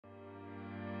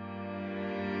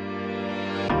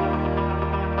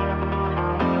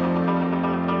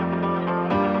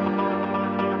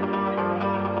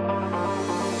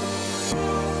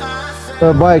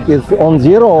bike is on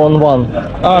 0 or on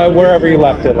 1? Wherever you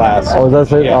left it last. Oh,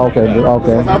 that's it. Okay,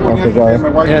 okay, okay, got it.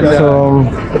 And, So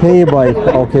HeyBike,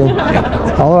 okay,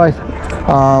 all right.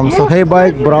 So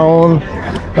HeyBike Brawn,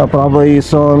 probably you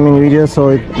saw in videos. So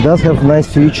it does have nice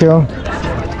feature.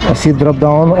 A seat drop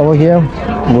down over here,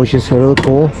 which is really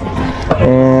cool.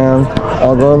 And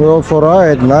I'll go for a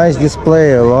ride. Nice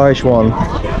display, a large one.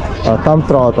 Thumb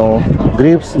throttle,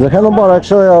 grips. The handlebar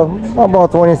actually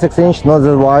about 26 inch, not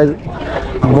that wide,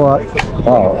 but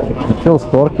wow, it feels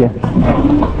torquey.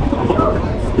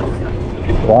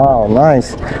 Wow,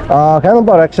 nice.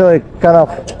 Handlebar actually kind of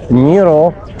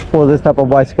narrow for this type of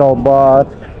bicycle, but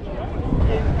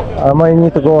I might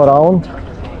need to go around.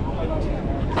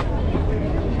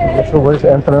 Not sure where's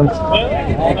the entrance.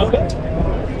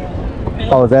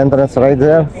 Oh, the entrance right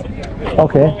there.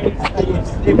 Okay.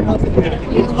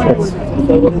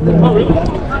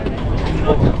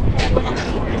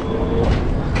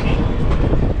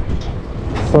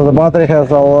 So the battery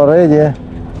has already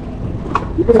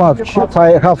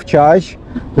half charge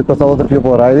because a lot of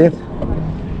people ride it.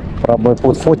 Probably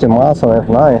put 40 miles on it.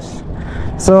 Nice.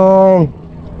 So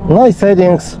nice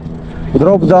settings.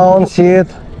 Drop down seat,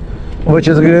 which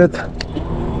is good.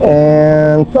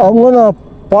 And I'm gonna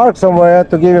park somewhere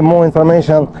to give you more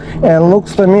information. And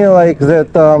looks to me like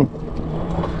that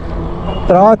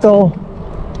throttle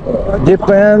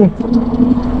depend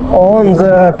on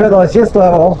the pedal assist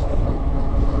level,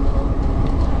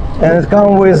 and it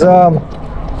comes with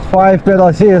 5 pedal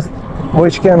assist,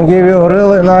 which can give you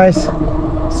really nice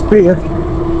speed.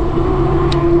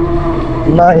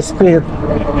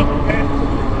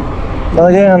 But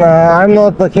again, I'm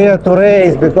not here to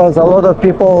race because a lot of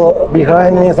people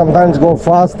behind me sometimes go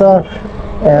faster,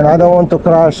 and I don't want to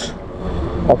crash.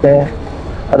 Okay,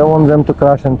 I don't want them to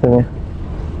crash into me.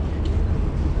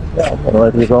 Yeah,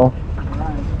 let me go.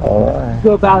 All right.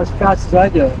 Go about as fast as I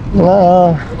do.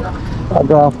 No, I'll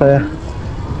go after.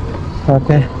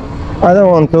 Okay, I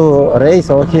don't want to race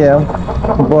out here,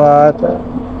 but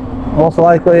most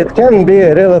likely it can be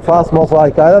really fast. Most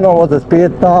likely, I don't know what the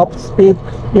speed, top speed.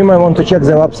 You might want to check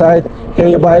the website,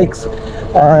 HeyBikes,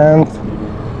 and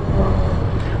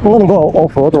I'm gonna go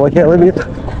off-road over here a little bit,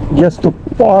 just to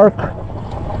park,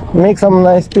 make some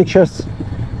nice pictures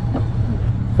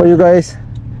for you guys,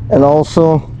 and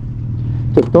also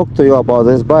to talk to you about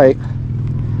this bike.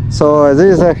 So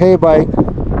this is a HeyBike.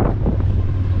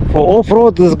 For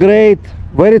off-road is great,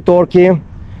 very torquey.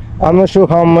 I'm not sure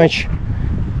how much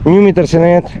newmeters in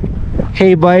it.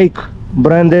 HeyBike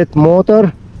branded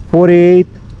motor, 48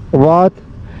 watt.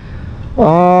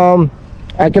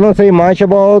 I cannot say much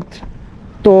about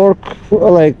torque,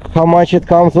 like how much it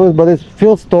comes with, but it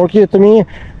feels torquey to me.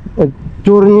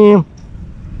 Tourney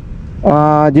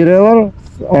derailleur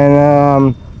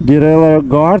and derailleur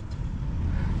guard,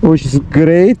 which is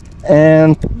great,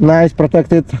 and nice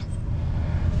protected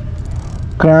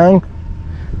crank.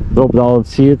 Drop down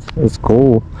seat, it's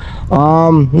cool.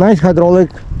 Nice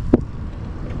hydraulic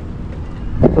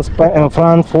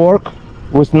front fork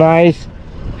with nice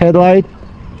headlight,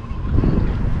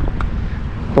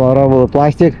 probably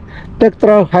plastic.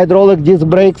 Tetra hydraulic disc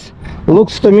brakes.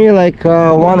 Looks to me like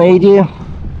 180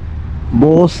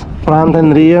 both front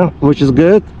and rear, which is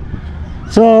good.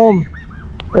 So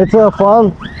it's a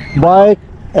fun bike,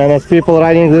 and as people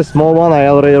riding this small one, I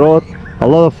already rode, a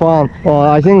lot of fun. Well,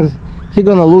 I think he's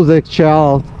gonna lose a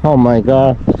child. Oh my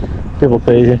god, people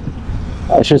crazy.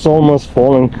 She's almost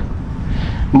falling.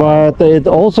 But it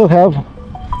also have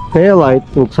tail light,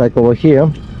 looks like, over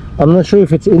here. I'm not sure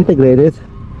if it's integrated,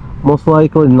 most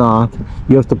likely not.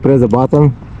 You have to press the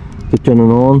button to turn it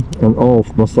on and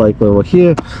off, most likely over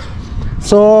here.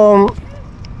 So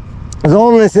the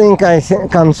only thing I'm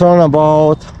concerned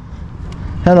about,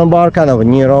 handlebar kind of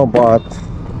narrow, but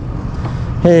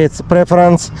hey, it's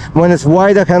preference. When it's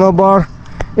wider handlebar,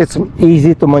 it's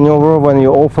easy to maneuver when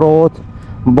you off-road,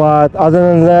 but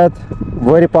other than that,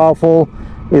 very powerful.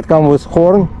 It comes with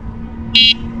horn,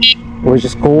 which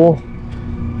is cool.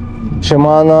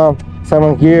 Shimano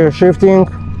 7-gear shifting,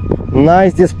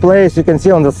 nice displays. You can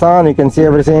see on the sun, you can see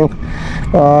everything.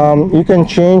 You can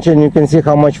change and you can see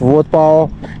how much watt power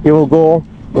it will go.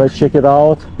 Let's check it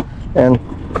out. And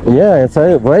yeah, it's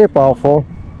very powerful.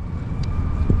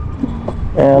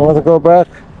 And let's go back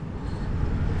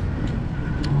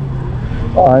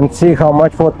and see how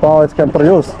much watt power it can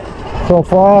produce. So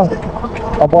far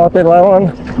about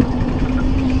 11,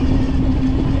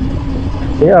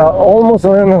 yeah, almost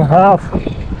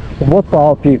 11.5 watt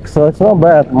power peak, so it's not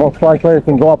bad. Most likely it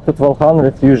can go up to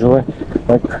 1200 usually,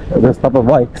 like this type of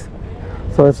bikes,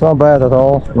 so it's not bad at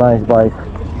all. Nice bike,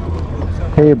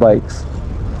 HeyBikes.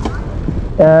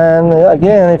 And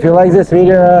again, if you like this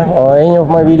video or any of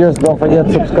my videos, don't forget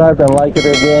to subscribe and like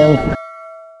it again.